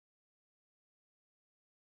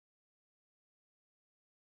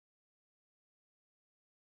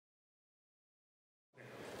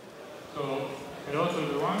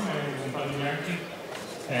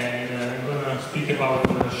and I'm going to speak about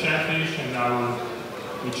Shellphish and how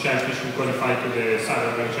with Shellphish we qualify to the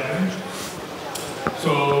Cyber Grand challenge.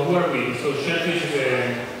 So who are we? So Shellphish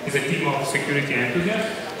is a team of security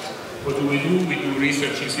enthusiasts. What do? We do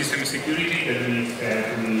research in system security. That means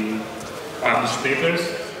that we publish papers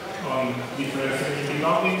on different security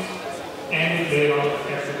topics, and we develop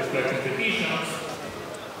expert petitions,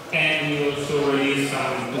 and we also release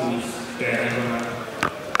some tools that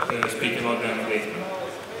I'm going to speak about them later.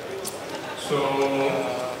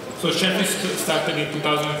 So Shellphish started in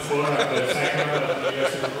 2004 at the Cyber at the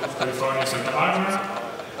University of California, Santa Barbara.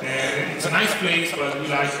 And it's a nice place, but we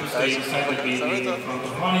like to stay inside the building in front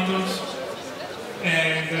of monitors.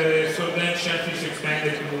 And so then Shellphish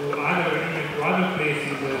expanded to other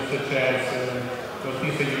places, such as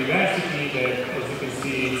Northeastern University, that, as you can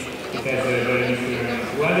see, it has a very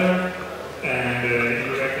different weather and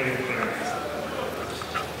indirect friends.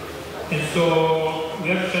 And so we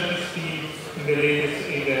have Shellphish teams in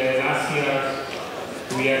the last years.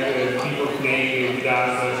 We have people playing with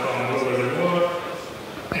us from all over the world.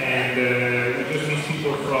 And we just meet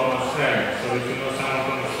people from Australia, so if you know someone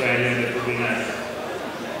from Australia, that would be nice.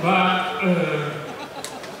 But,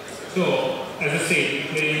 so, as I said, we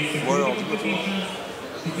play security competitions,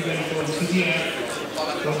 typically for the CTF,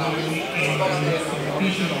 probably, and in this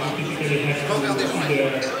competition, we typically have to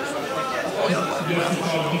either just to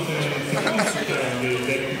solve different security challenges,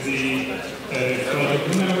 that could be for the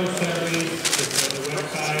vulnerable service, for the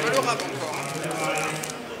website, or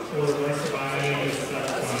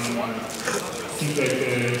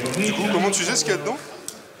Du coup, comment tu sais ce qu'il y a dedans?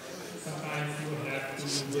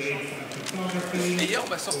 Hier, on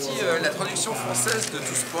m'a sorti la traduction française de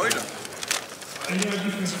To Spoil.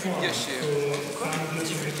 Caché.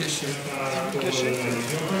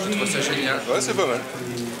 Je trouve ça génial. Ouais, c'est pas mal.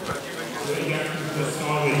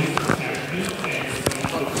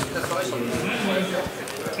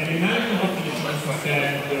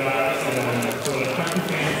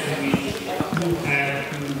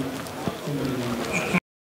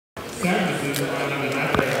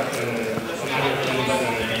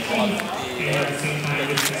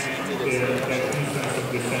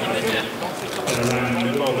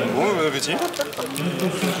 Bon appétit.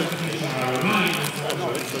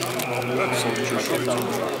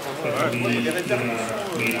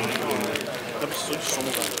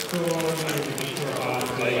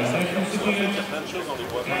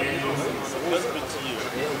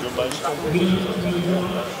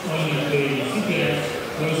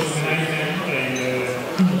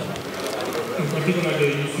 In particular, the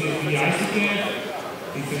UCSB ICTF,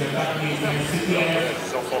 it's an academy in CTF,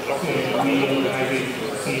 we organize it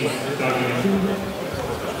since 2002,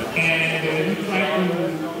 and we try to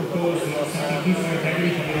propose something different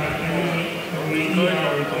every year. We try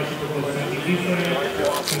to propose something different,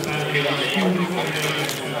 sometimes we want to do different,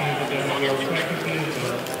 sometimes it doesn't work practically,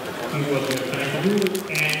 but this is what we're trying to do.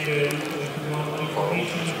 And if you want more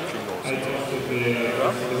information, I posted the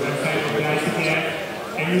website of the ICTF.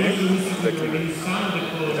 And we also recently released some of the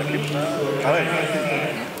code reviews for the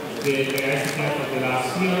ICTF of the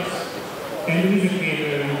last years. And there is a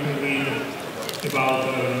paper you can read about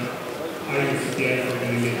ICTF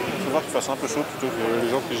organization. Il faut voir qu'il fasse un peu chaud plutôt que les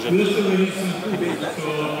gens qui jettent. We also released some tools. So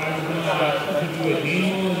I'm going to give you a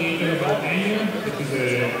demo later about Anger, which is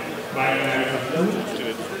a binary tool.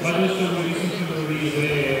 But also we recently released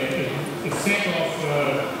a set of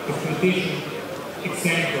exploitation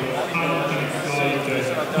example of how you can exploit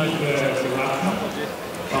deep corruption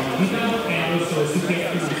from GitHub, and also CTF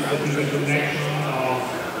tools, that is a collection of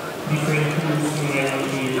different tools you might want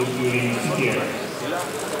to use during CTF.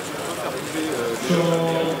 So,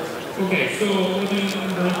 okay, so what I'm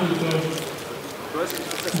going to do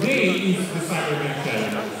today is the Cyber Grand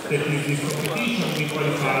challenge. That is this competition we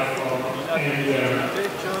qualify for, and we are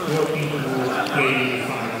working to play the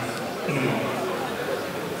finals in a moment.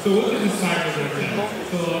 So what is the Cyber Grand challenge?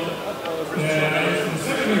 So the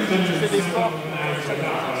Cyber Grand challenge is something organized by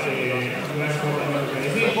DARPA, a US government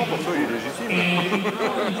organization, and in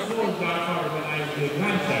 2004 DARPA organized the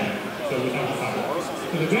Grand challenge, so without cyber.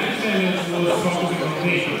 So the Grand challenge was focusing on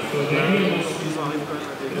data. So the idea was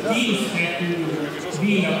the teams had to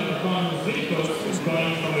build autonomous vehicles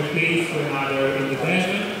going from a place to another in the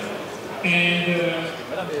desert, and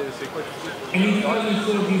in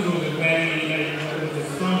 2004 this was a very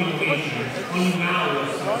strong innovation. Only now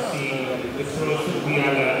we're seeing the first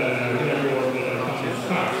real-world autonomous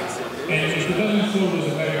cars. And in 2004 was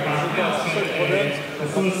a very hard task, and the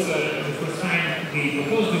first time they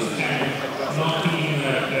proposed this challenge, no team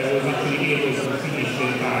was actually able to finish the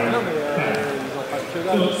entire task.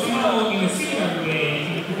 So somehow, in a similar way,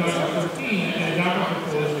 in 2014, DARPA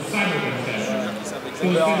proposed So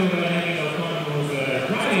instead of having autonomous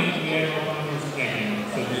driving, we have autonomous hacking.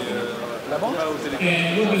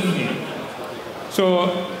 And what does it mean? So,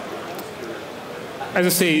 as I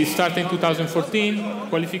say, it started in 2014.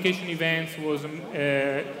 Qualification events was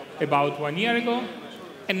about 1 year ago.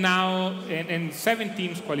 And now, and 7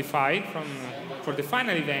 teams qualified for the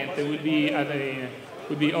final event. It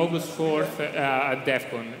will be August 4th at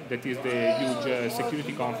DEFCON. That is the huge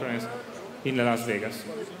security conference in Las Vegas.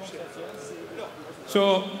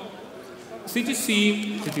 So,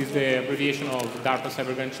 CGC, that is the abbreviation of DARPA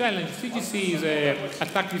Cyber Grand Challenge. CGC is an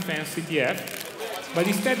attack defense CTF. But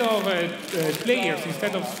instead of players,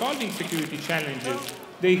 instead of solving security challenges,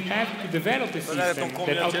 they have to develop a system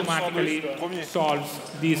that automatically solves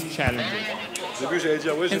these challenges.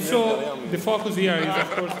 And so the focus here is,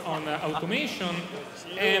 of course, on automation.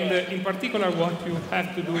 And in particular, what you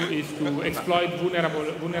have to do is to exploit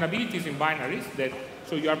vulnerabilities in binaries.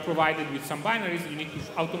 So you are provided with some binaries. You need to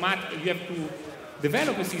you have to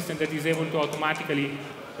develop a system that is able to automatically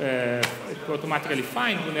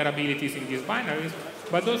find vulnerabilities in these binaries,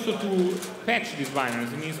 but also to patch these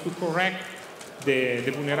binaries. It means to correct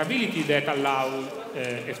the vulnerability that allows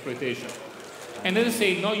exploitation. And as I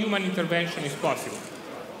say, no human intervention is possible.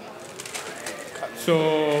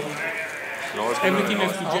 So everything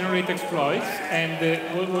has to generate exploits, and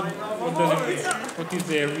what is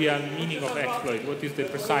the real meaning of exploit? What is the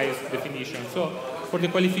precise definition? So for the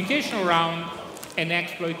qualification round, an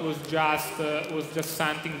exploit was just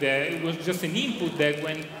something that it was just an input that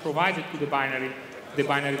when provided to the binary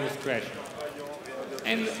was crashed.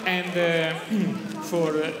 And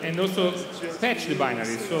also patch the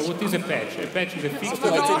binary. So what is a patch? A patch is a fixed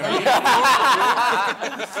binary.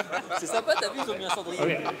 C'est sympa, t'as vu, ils ont mis un cendrier.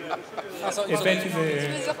 Okay. A patch is a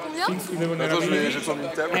fixed vulnerability,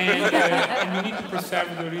 and you need to preserve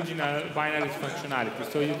the original binary's functionality.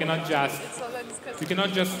 So you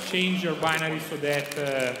cannot just change your binary so that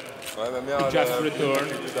it just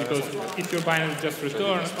returns, because if your binary just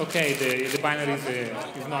returns, okay, the binary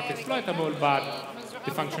is not exploitable, but the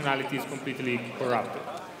functionality is completely corrupted.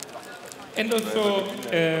 And also,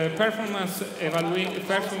 performance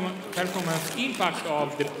impact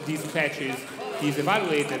of these patches is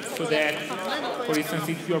evaluated so that, for instance,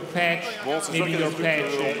 if your patch, maybe your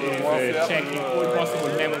patch is checking all possible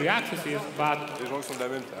memory accesses, but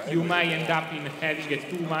you might end up in having a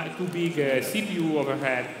too big CPU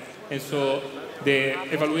overhead, and so the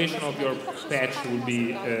evaluation of your patch will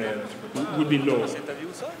be low.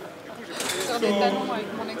 So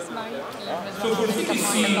for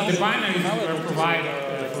CGC, the binaries that were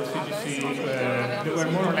provided for CGC, they were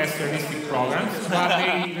more or less heuristic programs, but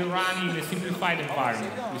they run in a simplified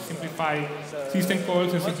environment. We simplify system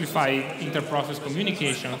calls and simplify inter-process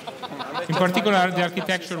communication. In particular, the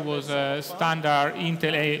architecture was standard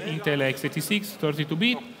Intel x86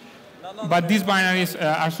 32-bit, but these binaries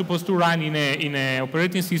are supposed to run in an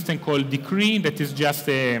operating system called Decree, that is just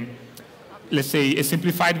let's say, a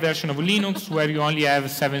simplified version of Linux where you only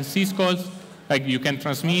have 7 syscalls. Like you can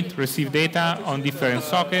transmit, receive data on different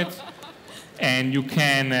sockets, and you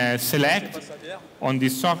can select on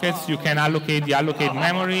these sockets. You can allocate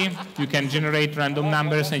memory, you can generate random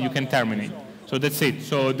numbers, and you can terminate. So that's it.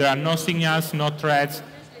 So there are no signals, no threads,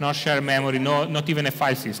 no shared memory, not even a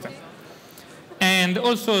file system. And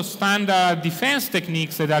also standard defense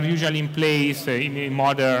techniques that are usually in place in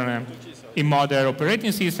modern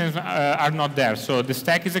operating systems are not there. So the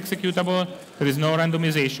stack is executable, there is no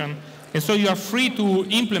randomization, and so you are free to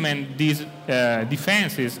implement these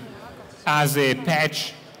defenses as a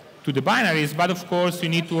patch to the binaries, but of course you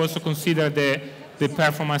need to also consider the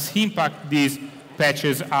performance impact these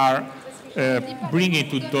patches are bringing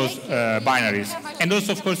to those binaries. And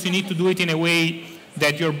also, of course, you need to do it in a way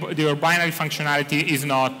that your binary functionality is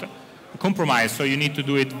not compromised, so you need to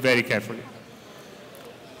do it very carefully.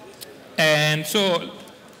 And so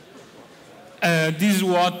this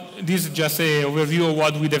is just an overview of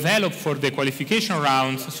what we developed for the qualification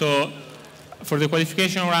rounds. So for the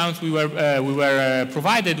qualification rounds, we were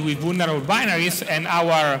provided with vulnerable binaries, and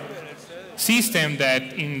our system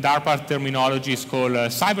that in DARPA terminology is called a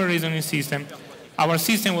cyber reasoning system. Our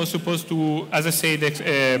system was supposed to, as I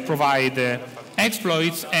said, provide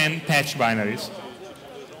exploits and patch binaries.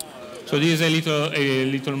 So this is a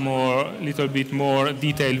little bit more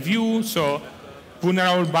detailed view. So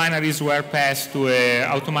vulnerable binaries were passed to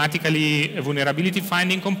automatically a vulnerability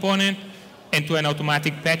finding component and to an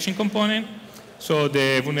automatic patching component. So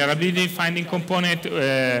the vulnerability finding component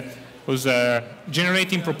was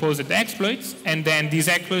generating proposed exploits, and then these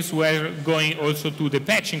exploits were going also to the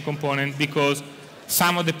patching component because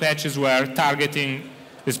some of the patches were targeting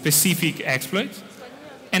the specific exploits.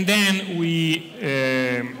 And then we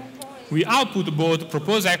output both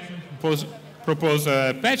proposed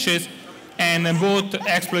patches, and both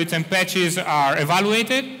exploits and patches are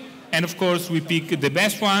evaluated. And of course, we pick the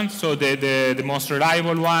best one, so the most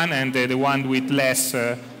reliable one, and the one with less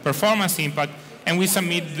performance impact. And we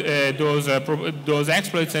submit those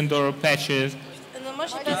exploits and those patches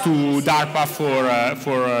to DARPA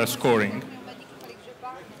for scoring.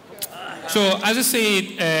 So as I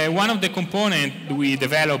said, one of the components we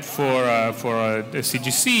developed for the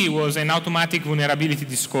CGC was an automatic vulnerability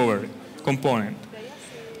discovery component.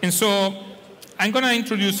 And so I'm going to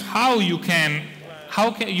introduce how you can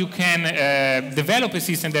develop a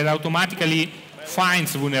system that automatically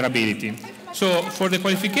finds vulnerability. So for the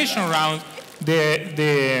qualification round,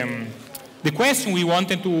 the question we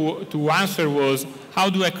wanted to answer was, how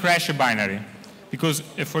do I crash a binary? Because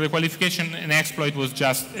for the qualification, an exploit was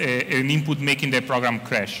just an input making the program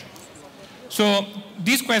crash. So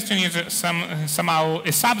this question is somehow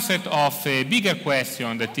a subset of a bigger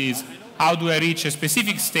question, that is, how do I reach a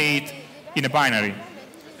specific state in a binary?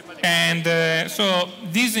 And so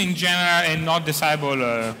this in general is not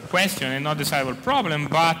decidable question and not decidable problem,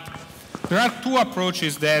 but there are two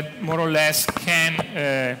approaches that more or less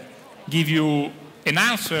can give you an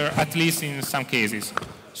answer, at least in some cases.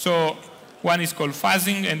 So one is called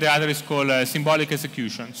fuzzing, and the other is called symbolic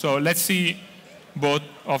execution. So let's see both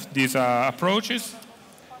of these approaches.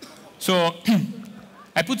 So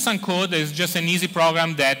I put some code that is just an easy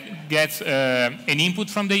program that gets an input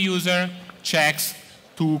from the user, checks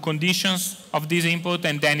two conditions of this input,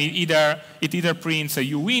 and then it either prints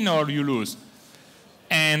you win or you lose.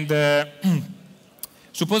 And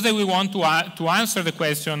suppose that we want to answer the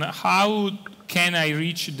question, how can I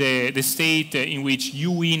reach the state in which you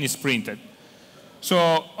win is printed?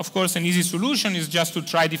 So, of course, an easy solution is just to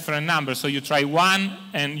try different numbers. So you try 1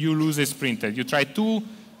 and you lose is printed. You try 2,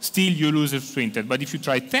 still you lose is printed. But if you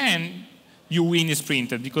try 10, you win is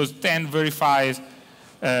printed, because 10 verifies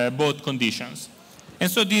both conditions.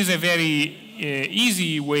 And so this is a very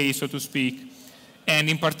easy way, so to speak. And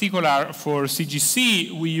in particular, for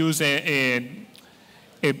CGC, we use a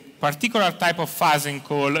particular type of fuzzing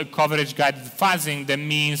called coverage-guided fuzzing. That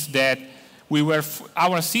means that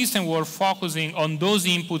our system were focusing on those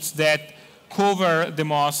inputs that cover the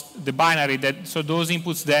most the binary, so those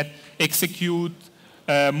inputs that execute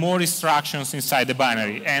more instructions inside the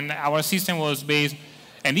binary. And our system was based,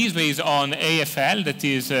 and is based on AFL, that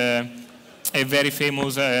is a very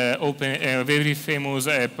famous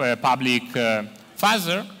public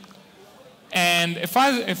fuzzer. And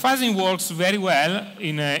fuzzing works very well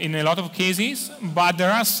in a lot of cases, but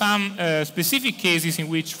there are some specific cases in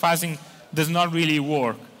which fuzzing does not really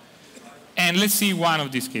work. And let's see one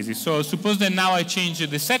of these cases. So suppose that now I change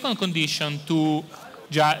the second condition to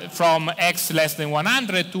from x less than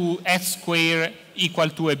 100 to x squared equal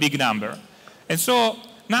to a big number. And so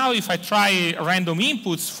now if I try random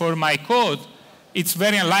inputs for my code, it's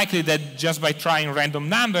very unlikely that just by trying random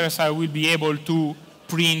numbers I will be able to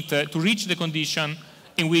print, to reach the condition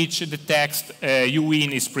in which the text you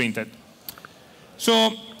win is printed.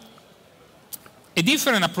 So a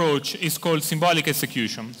different approach is called symbolic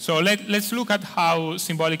execution. So let's look at how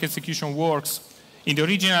symbolic execution works in the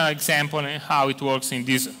original example and how it works in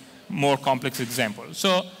this more complex example.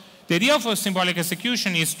 So the idea of a symbolic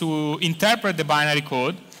execution is to interpret the binary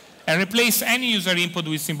code and replace any user input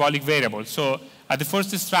with symbolic variable. So at the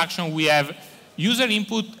first instruction, we have user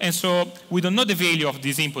input, and so we don't know the value of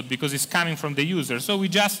this input because it's coming from the user. So we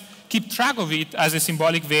just keep track of it as a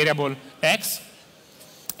symbolic variable x.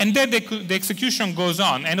 And then the execution goes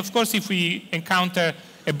on. And of course, if we encounter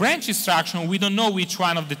a branch instruction, we don't know which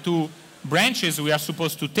one of the two branches we are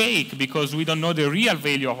supposed to take because we don't know the real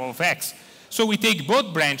value of x. So we take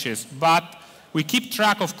both branches, but we keep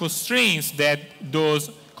track of constraints that those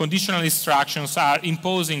conditional instructions are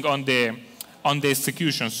imposing on the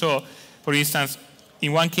execution. So, for instance,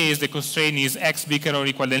 in one case, the constraint is x bigger or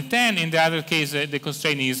equal than 10. In the other case, the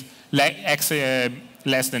constraint is x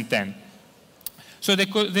less than 10. So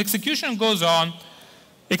the execution goes on,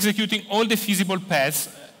 executing all the feasible paths.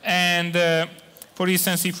 And for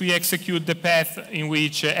instance, if we execute the path in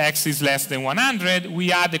which x is less than 100,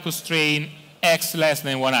 we add the constraint x less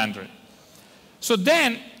than 100. So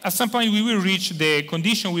then, at some point, we will reach the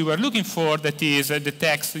condition we were looking for, that is the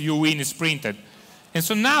text you win is printed. And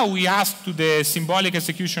so now we ask to the symbolic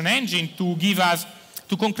execution engine to give us,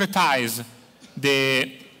 to concretize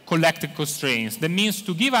the collected constraints. That means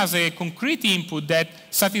to give us a concrete input that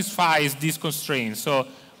satisfies these constraints. So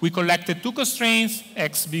we collected two constraints,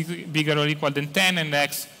 x bigger or equal than 10 and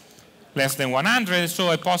x less than 100.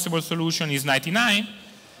 So a possible solution is 99.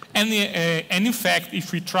 And in fact,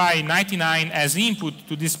 if we try 99 as input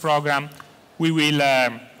to this program, we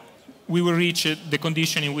will reach the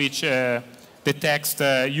condition in which the text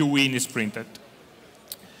you win is printed.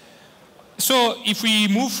 So if we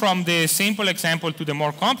move from the simple example to the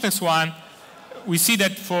more complex one, we see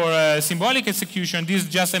that for symbolic execution, this is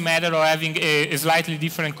just a matter of having a slightly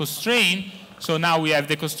different constraint. So now we have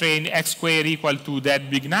the constraint x squared equal to that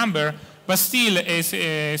big number, but still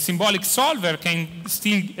a symbolic solver can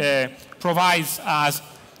still provide us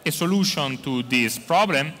a solution to this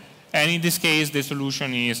problem. And in this case, the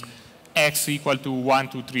solution is x equal to 1,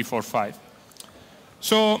 2, 3, 4, 5.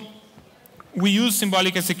 So we use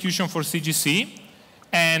symbolic execution for CGC.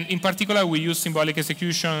 And in particular, we use symbolic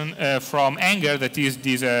execution from Anger, that is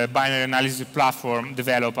this binary analysis platform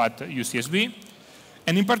developed at UCSB.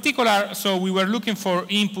 And in particular, so we were looking for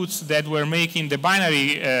inputs that were making the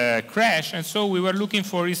binary crash. And so we were looking,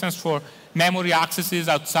 for instance, for memory accesses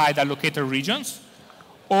outside allocated regions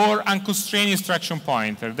or unconstrained instruction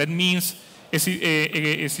pointer. That means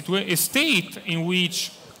a state in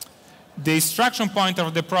which the instruction pointer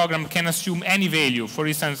of the program can assume any value. For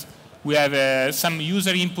instance, we have some user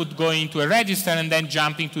input going to a register and then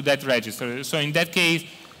jumping to that register. So in that case,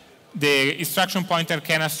 the instruction pointer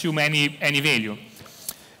can assume any value.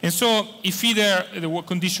 And so if either the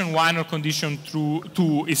condition 1 or condition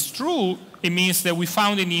 2 is true, it means that we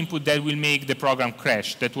found an input that will make the program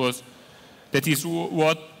crash. That is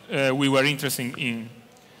what we were interested in.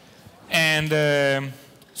 And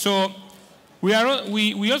so we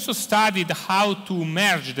also studied how to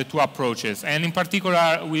merge the two approaches. And in particular,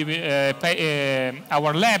 our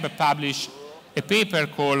lab published a paper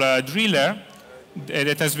called Driller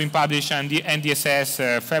that has been published on the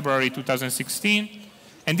NDSS February 2016.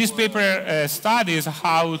 And this paper studies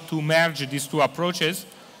how to merge these two approaches.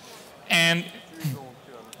 And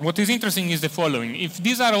what is interesting is the following. If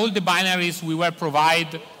these are all the binaries we were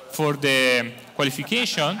provided for the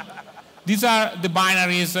qualification, these are the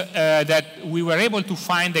binaries that we were able to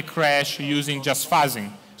find the crash using just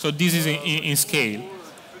fuzzing. So this is in scale.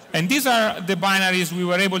 And these are the binaries we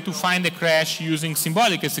were able to find the crash using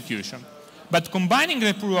symbolic execution. But combining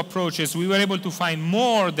the two approaches, we were able to find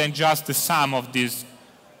more than just the sum of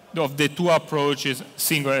the two approaches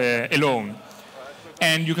alone.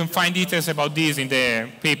 And you can find details about this in the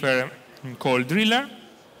paper called Driller.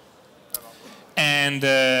 And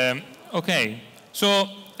OK, so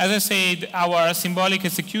as I said, our symbolic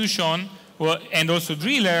execution and also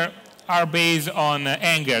Driller are based on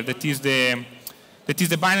Anger, that is the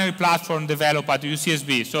binary platform developed at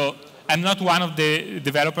UCSB. So I'm not one of the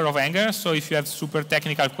developers of Anger, so if you have super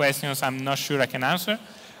technical questions, I'm not sure I can answer.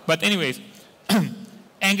 But anyways,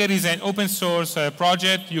 Anger is an open source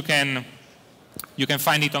project. You can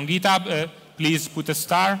find it on GitHub. Please put a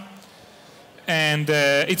star. And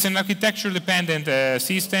it's an architecture-dependent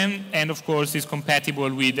system, and of course, it's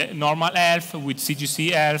compatible with normal ELF, with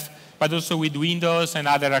CGC ELF, but also with Windows and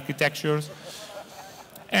other architectures.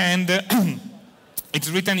 And it's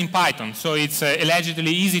written in Python, so it's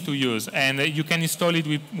allegedly easy to use, and you can install it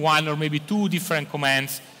with 1 or maybe 2 different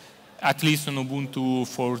commands, at least on Ubuntu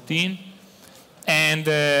 14. And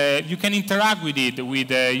you can interact with it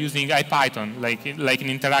with using IPython, like an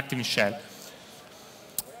interactive shell.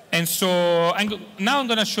 And so now I'm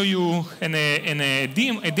going to show you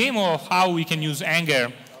a demo of how we can use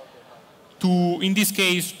Anger to, in this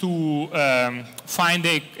case, to find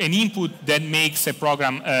an input that makes a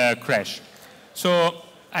program crash. So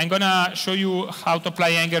I'm going to show you how to apply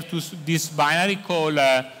Anger to this binary called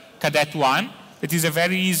cadet1. It is a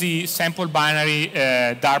very easy sample binary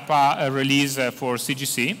DARPA release for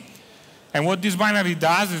CGC. And what this binary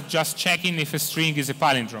does is just checking if a string is a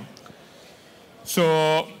palindrome.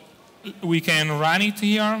 So we can run it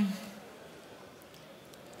here.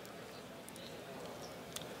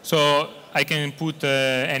 So I can put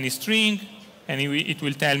any string, and it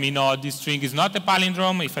will tell me, no, this string is not a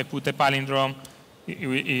palindrome. If I put a palindrome,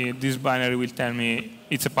 this binary will tell me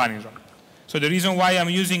it's a palindrome. So the reason why I'm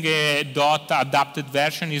using a dot adapted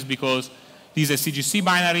version is because this is a CGC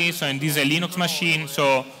binary, so and this is a Linux machine.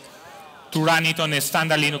 So to run it on a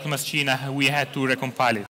standard Linux machine, we had to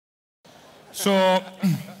recompile it. So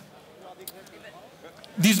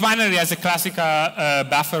this binary has a classical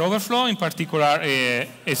buffer overflow. In particular,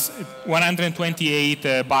 128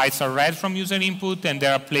 bytes are read from user input, and they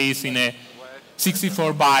are placed in a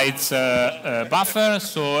 64 bytes buffer.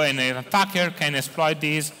 So an attacker can exploit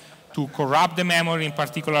this to corrupt the memory, in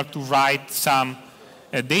particular to write some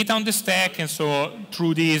data on the stack. And so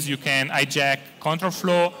through this, you can hijack control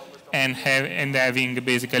flow and having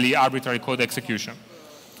basically arbitrary code execution.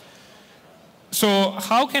 So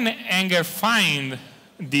how can Anger find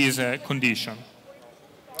condition.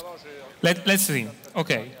 Let's see.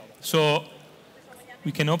 Okay, so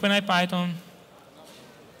we can open IPython.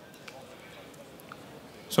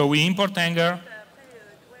 So we import Anger,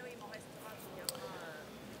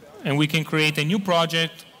 and we can create a new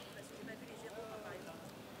project.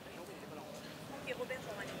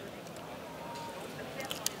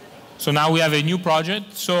 So now we have a new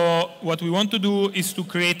project. So what we want to do is to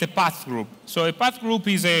create a path group. So a path group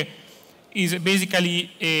is basically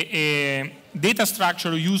a data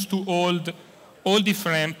structure used to hold all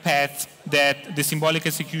different paths that the symbolic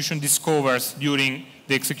execution discovers during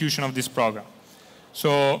the execution of this program.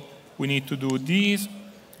 So we need to do this.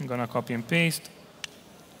 I'm going to copy and paste.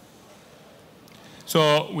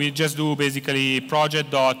 So we just do basically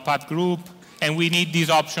project.pathgroup, and we need this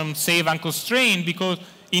option save unconstrained, because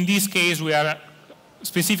in this case we are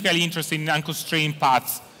specifically interested in unconstrained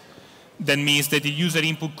paths. That means that the user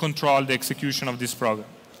input control the execution of this program.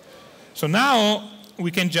 So now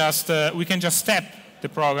we can just step the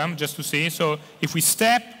program just to see. So if we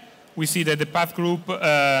step, we see that the path group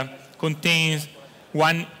contains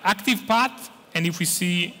one active path, and if we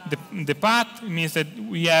see the path, it means that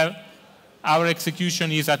we have our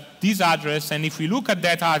execution is at this address, and if we look at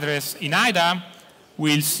that address in IDA,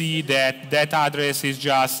 we'll see that that address is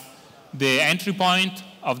just the entry point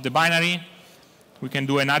of the binary. We can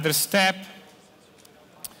do another step,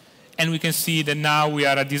 and we can see that now we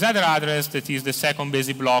are at this other address that is the second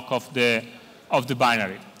basic block of the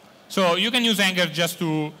binary. So you can use Anger just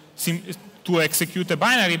to execute a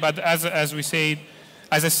binary, but as I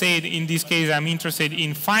said, in this case, I'm interested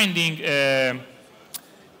in finding an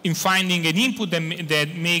input that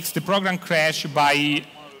makes the program crash by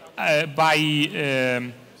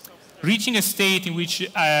reaching a state in which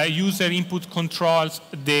user input controls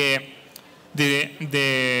the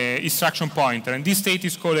instruction pointer, and this state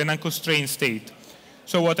is called an unconstrained state.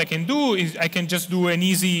 So what I can do is I can just do an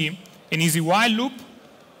easy while loop.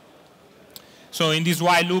 So in this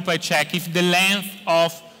while loop, I check if the length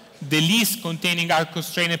of the list containing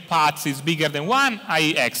unconstrained paths is bigger than 1,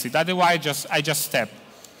 I exit. Otherwise, I just step.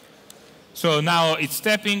 So now it's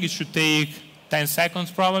stepping. It should take 10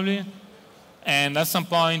 seconds probably, and at some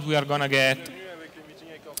point we are going to get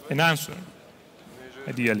an answer,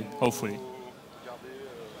 ideally, hopefully.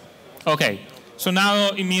 Okay, so now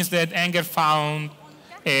it means that Anger found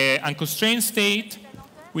an unconstrained state.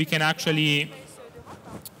 We can actually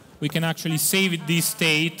save this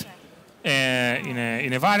state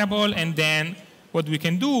in a variable, and then what we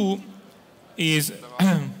can do is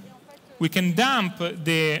we can dump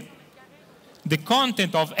the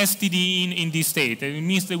content of std in this state. It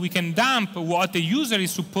means that we can dump what the user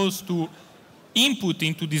is supposed to input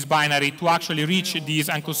into this binary to actually reach this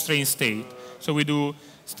unconstrained state. So we do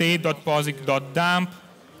state.posit.dump,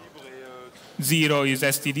 0 is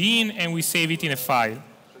std, and we save it in a file.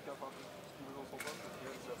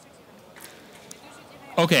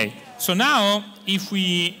 Okay, so now if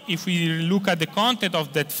we look at the content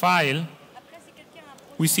of that file,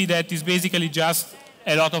 we see that it's basically just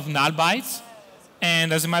a lot of null bytes.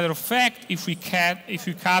 And as a matter of fact, if we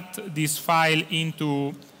cut this file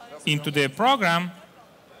into the program,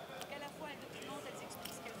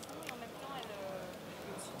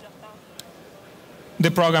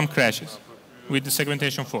 the program crashes with the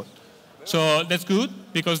segmentation fault. So that's good,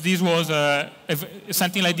 because this was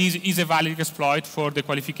something like this is a valid exploit for the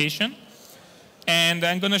qualification. And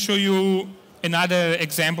I'm going to show you another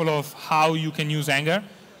example of how you can use Anger.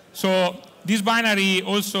 So this binary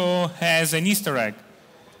also has an Easter egg.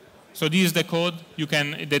 So this is the code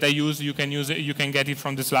that I use. You can get it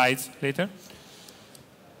from the slides later.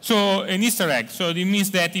 So an Easter egg. So it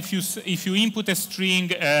means that if you input a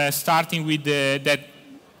string starting with that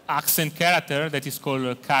accent character that is called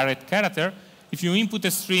a caret character, if you input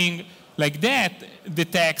a string like that, the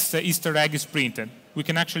text Easter egg is printed. We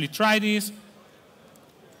can actually try this.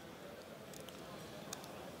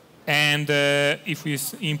 And if we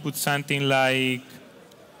input something like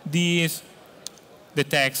this, the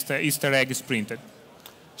text Easter egg is printed.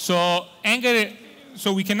 So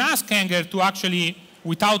we can ask Anger to actually,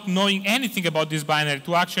 without knowing anything about this binary,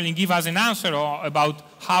 to actually give us an answer about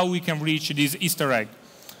how we can reach this Easter egg.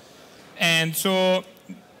 And so,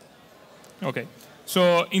 okay.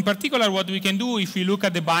 So in particular, what we can do, if we look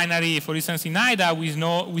at the binary, for instance, in IDA,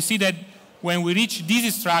 we see that when we reach this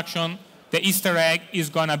instruction, the Easter egg is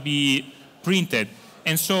going to be printed.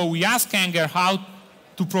 And so we ask Anger how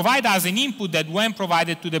to provide us an input that when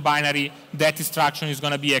provided to the binary, that instruction is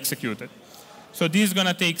going to be executed. So this is going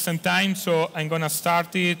to take some time, so I'm going to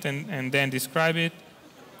start it and then describe it.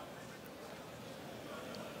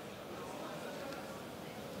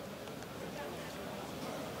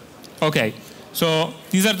 Okay, so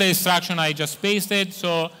these are the instructions I just pasted.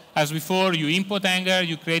 So as before, you input Anger,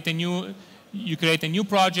 you create a new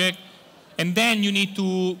project, and then you need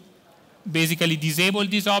to basically disable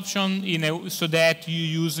this option so that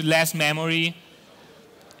you use less memory.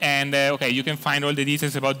 And okay, you can find all the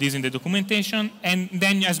details about this in the documentation. And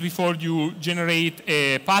then, as before, you generate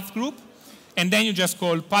a path group, and then you just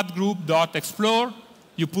call pathgroup.explore.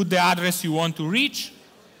 You put the address you want to reach,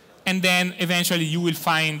 and then eventually you will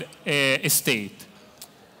find a state.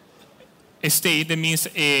 A state that means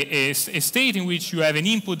a state in which you have an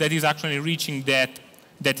input that is actually reaching that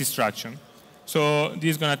instruction. So this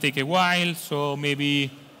is going to take a while, so maybe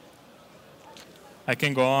I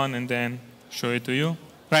can go on and then show it to you.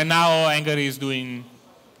 Right now, Anger is doing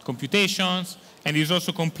computations, and is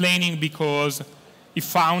also complaining because it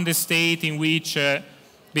found a state in which,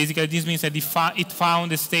 basically this means that it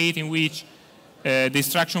found a state in which the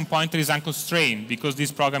instruction pointer is unconstrained, because this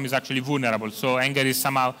program is actually vulnerable. So Anger is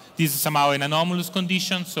this is somehow an anomalous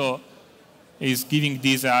condition, so it's giving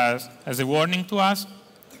this as a warning to us.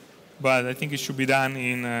 But I think it should be done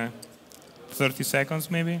in 30 seconds,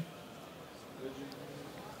 maybe.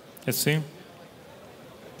 Let's see.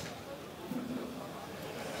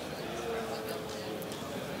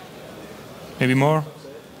 Maybe more?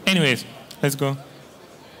 Anyways, let's go.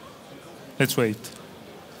 Let's wait.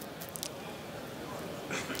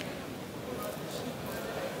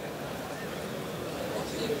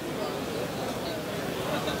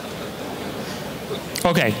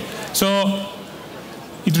 Okay, so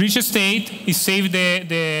it reaches state, it saved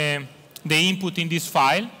the input in this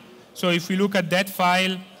file. So if we look at that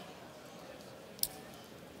file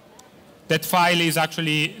is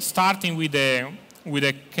actually starting with a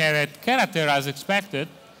character as expected.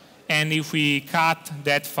 And if we cut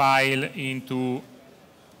that file into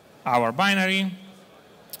our binary,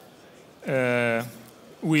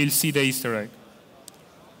 we'll see the Easter egg.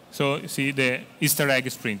 So see, the Easter egg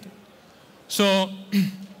is printed. So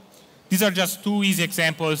these are just two easy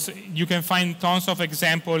examples. You can find tons of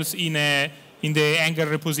examples in the Anger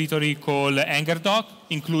repository called AngerDoc,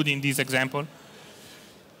 including this example.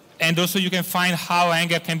 And also you can find how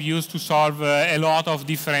Anger can be used to solve a lot of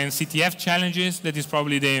different CTF challenges. That is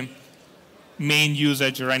probably the main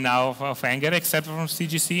usage right now of Anger, except from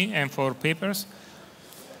CGC and for papers.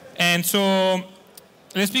 And so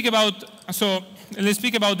let's speak about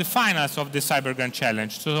the finals of the Cyber Grand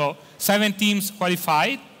Challenge. So 7 teams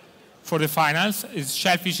qualified for the finals.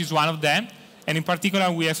 Shellphish is one of them. And in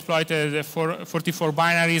particular, we exploited 44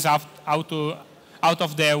 binaries out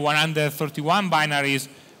of the 131 binaries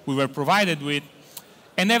we were provided with.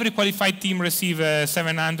 And every qualified team received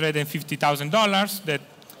 $750,000. That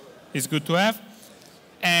is good to have.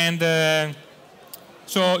 And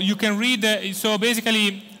so you can read, so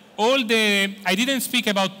basically, I didn't speak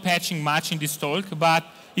about patching much in this talk, but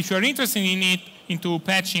if you're interested into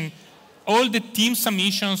patching, all the team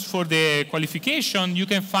submissions for the qualification, you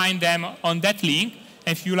can find them on that link.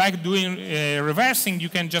 And if you like doing reversing, you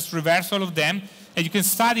can just reverse all of them, and you can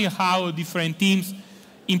study how different teams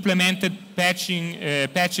implemented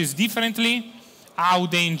patches differently, how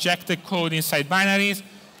they injected code inside binaries,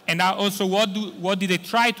 and also what did they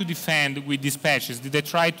try to defend with these patches? Did they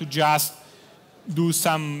try to just do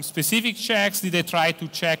some specific checks? Did they try to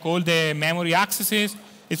check all the memory accesses?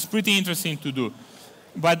 It's pretty interesting to do.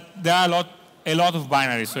 But there are a lot of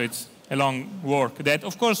binaries, so it's a long work that,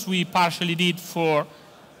 of course, we partially did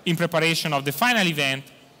in preparation of the final event.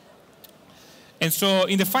 And so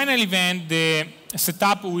in the final event, the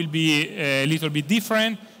setup will be a little bit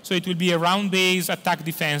different. So it will be a round-based attack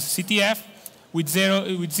defense CTF with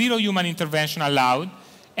zero human intervention allowed.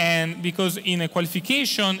 And because in a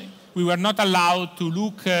qualification, we were not allowed to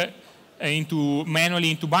look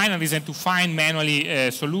manually into binaries and to find manually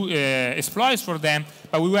exploits for them,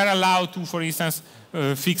 but we were allowed to, for instance,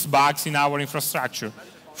 fix bugs in our infrastructure.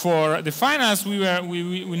 For the finals,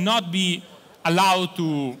 we will not be allowed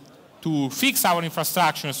to fix our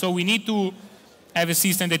infrastructure, so we need to have a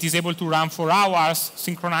system that is able to run for hours,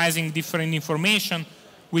 synchronizing different information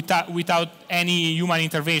without any human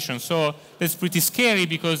intervention. So that's pretty scary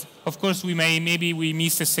because, of course, maybe we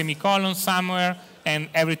miss a semicolon somewhere and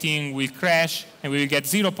everything will crash and we will get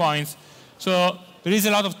 0 points. So there is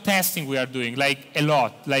a lot of testing we are doing, like a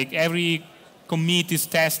lot. Like every commit is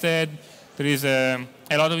tested. There is a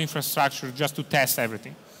lot of infrastructure just to test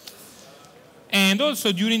everything. And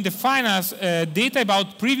also during the finals, data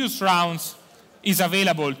about previous rounds is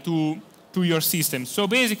available to your system. So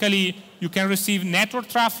basically, you can receive network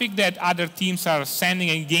traffic that other teams are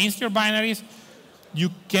sending against your binaries. You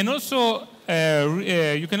can also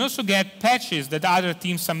get patches that other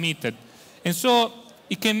teams submitted. And so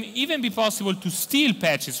it can even be possible to steal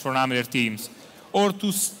patches from other teams or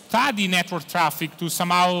to study network traffic to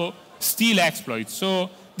somehow steal exploits. So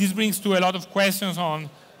this brings to a lot of questions on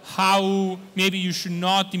how maybe you should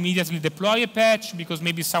not immediately deploy a patch because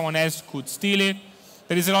maybe someone else could steal it.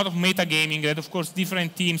 There is a lot of metagaming that, of course,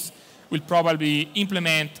 different teams will probably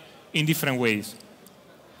implement in different ways.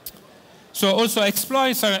 So also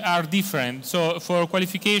exploits are different. So for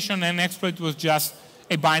qualification, an exploit was just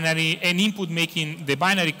a binary, an input making the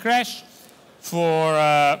binary crash. For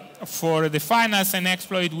the finals, an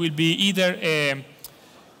exploit will be either an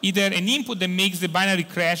input that makes the binary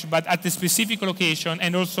crash, but at a specific location,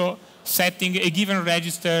 and also setting a given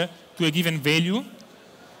register to a given value.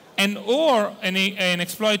 Or an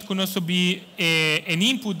exploit can also be an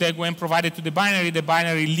input that, when provided to the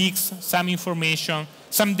binary leaks some information,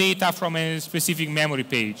 some data from a specific memory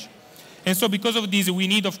page. And so because of this, we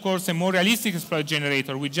need, of course, a more realistic exploit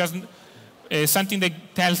generator, which just something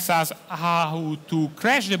that tells us how to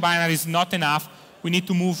crash the binary is not enough. We need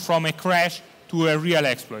to move from a crash to a real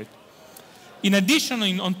exploit. In addition,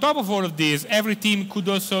 on top of all of this, every team could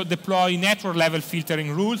also deploy network-level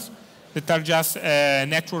filtering rules that are just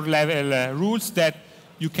network-level rules that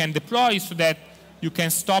you can deploy so that you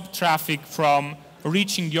can stop traffic from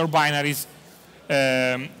reaching your binaries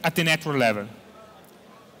at the network level.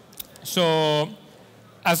 So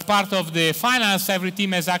as part of the finals, every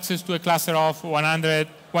team has access to a cluster of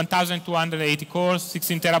 1,280 cores,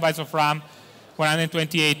 16 terabytes of RAM,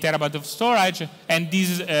 128 terabytes of storage, and this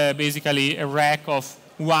is basically a rack of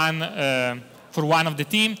one for one of the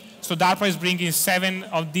team. So DARPA is bringing 7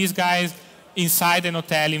 of these guys inside an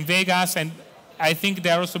hotel in Vegas, and I think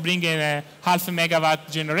they're also bringing a 0.5 megawatt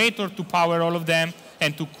generator to power all of them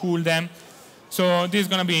and to cool them. So this is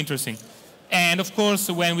going to be interesting. And of course,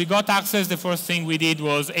 when we got access, the first thing we did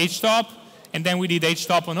was HTOP, and then we did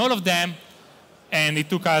HTOP on all of them, and it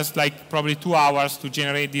took us like probably 2 hours to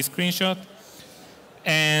generate this screenshot.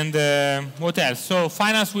 And what else? So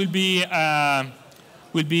finals will be at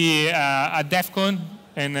DEFCON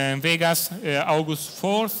in Vegas, August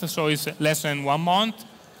 4th, so it's less than 1 month.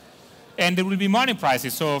 And there will be money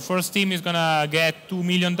prizes. So first team is going to get $2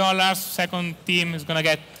 million, second team is going to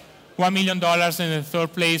get $1 million, and the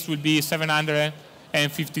third place will be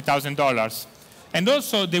 $750,000. And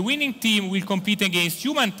also, the winning team will compete against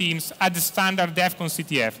human teams at the standard DEFCON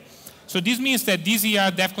CTF. So this means that this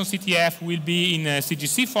year, DEFCON CTF will be in a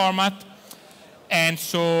CGC format, and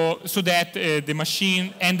so that the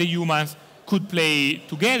machine and the humans could play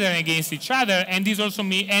together against each other. And this also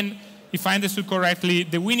means, and if I understood correctly,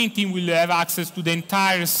 the winning team will have access to the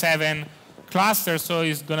entire 7 clusters. So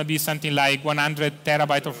it's going to be something like 100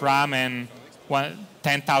 terabytes of RAM and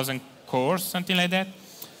 10,000 cores, something like that.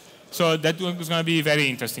 So that is going to be very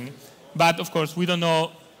interesting. But of course, we don't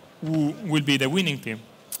know who will be the winning team.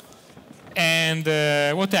 And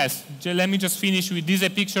what else? Let me just finish with this, a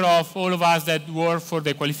picture of all of us that work for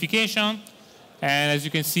the qualification. And as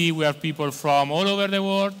you can see, we have people from all over the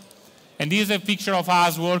world. And this is a picture of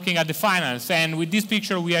us working at the finals. And with this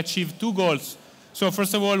picture, we achieved 2 goals. So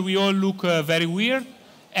first of all, we all look very weird.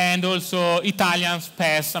 And also, Italians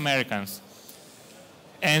pass Americans.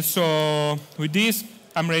 And so with this,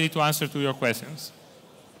 I'm ready to answer to your questions.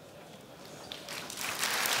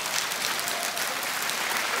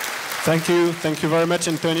 Thank you very much,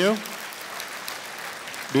 Antonio.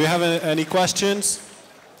 Do you have any questions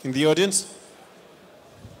in the audience?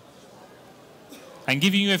 I'm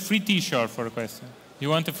giving you a free T-shirt for a question. You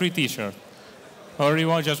want a free T-shirt? Or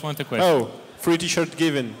you just want a question? Oh, free T-shirt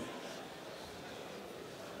given.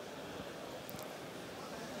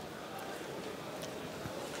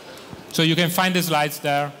 So you can find the slides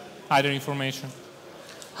there, other information.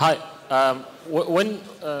 Hi. When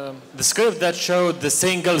the script that showed the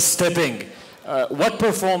single stepping, what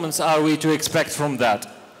performance are we to expect from that?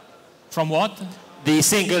 From what? The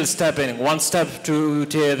single stepping, one step to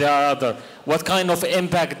the other. What kind of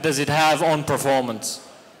impact does it have on performance?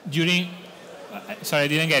 During, sorry, I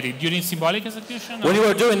didn't get it. During symbolic execution? When you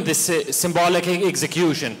were doing this symbolic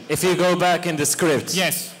execution, if you go back in the script.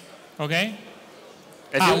 Yes. Okay.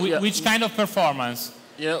 Which kind of performance?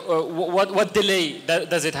 Yeah, what delay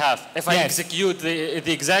does it have? If I execute the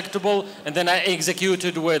executable and then I execute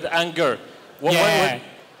it with anger.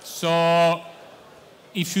 So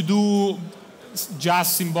if you do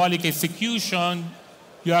just symbolic execution,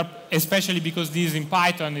 you are, especially because this is in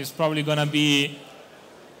Python, is probably going to be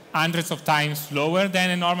hundreds of times slower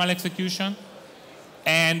than a normal execution.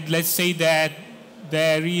 And let's say that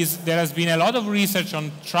there has been a lot of research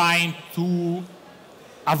on trying to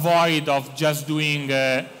avoid of just doing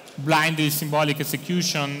blindly symbolic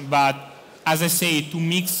execution, but as I say, to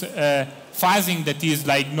mix fuzzing that is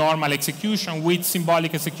like normal execution with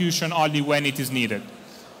symbolic execution only when it is needed.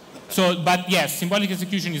 So, but yes, symbolic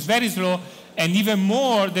execution is very slow, and even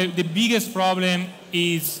more, the biggest problem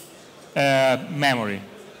is memory.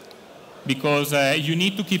 Because you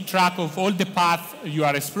need to keep track of all the paths you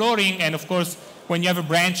are exploring, and of course, when you have a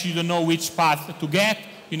branch, you don't know which path to get,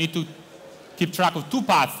 you need to keep track of 2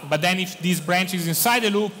 paths. But then if this branch is inside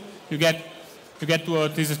the loop, you get to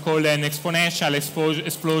what is called an exponential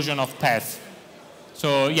explosion of paths.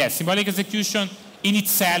 So yes, symbolic execution in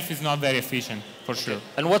itself is not very efficient, for sure.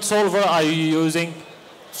 And what solver are you using?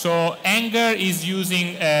 So Anger is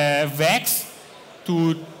using VEX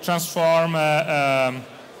to transform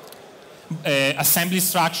assembly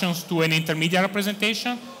instructions to an intermediate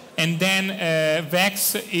representation, and then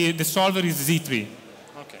VEX, the solver is Z3.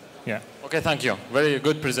 Okay. Yeah. Okay, thank you. Very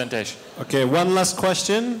good presentation. Okay, one last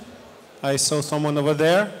question. I saw someone over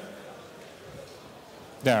there.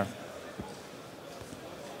 There.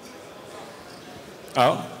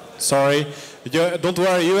 Oh, sorry. Don't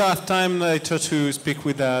worry, you have time later to speak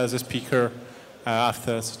with the speaker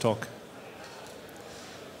after the talk.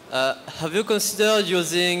 Have you considered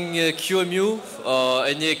using QEMU or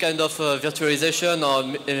any kind of virtualization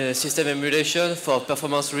or system emulation for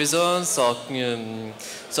performance reasons or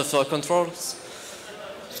software controls?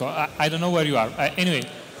 So I don't know where you are. Anyway,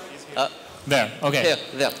 there. Okay. Here,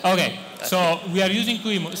 there. Okay. So we are using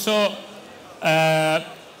QEMU. So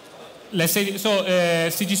let's say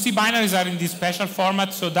CGC binaries are in this special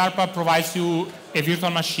format. So DARPA provides you a virtual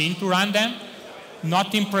machine to run them.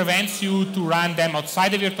 Nothing prevents you to run them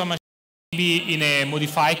outside the virtual machine, maybe in a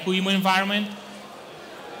modified QEMU environment.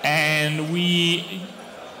 And we,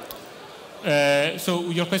 so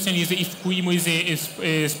your question is if QEMU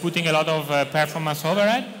is putting a lot of performance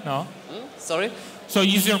overhead? No? Sorry? So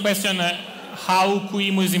is your question how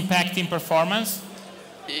QEMU is impacting performance?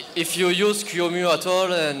 If you use QEMU at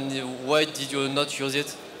all, and why did you not use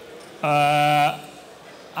it?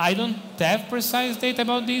 I don't have precise data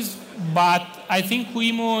about this, but I think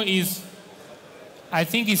QEMU is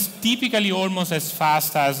typically almost as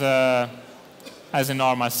fast as a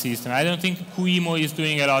normal system. I don't think QEMU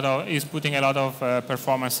is putting a lot of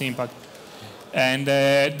performance impact. And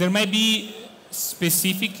there might be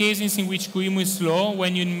specific cases in which QEMU is slow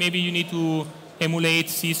when maybe you need to emulate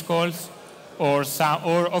syscalls, or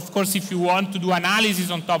of course if you want to do analysis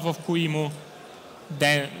on top of QEMU,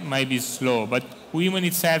 then it might be slow. But QEMU in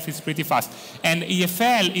itself is pretty fast. And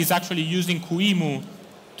EFL is actually using QEMU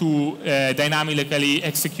to dynamically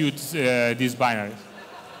execute these binaries.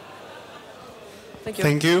 Thank you.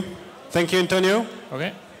 Thank you. Thank you, Antonio.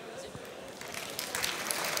 Okay.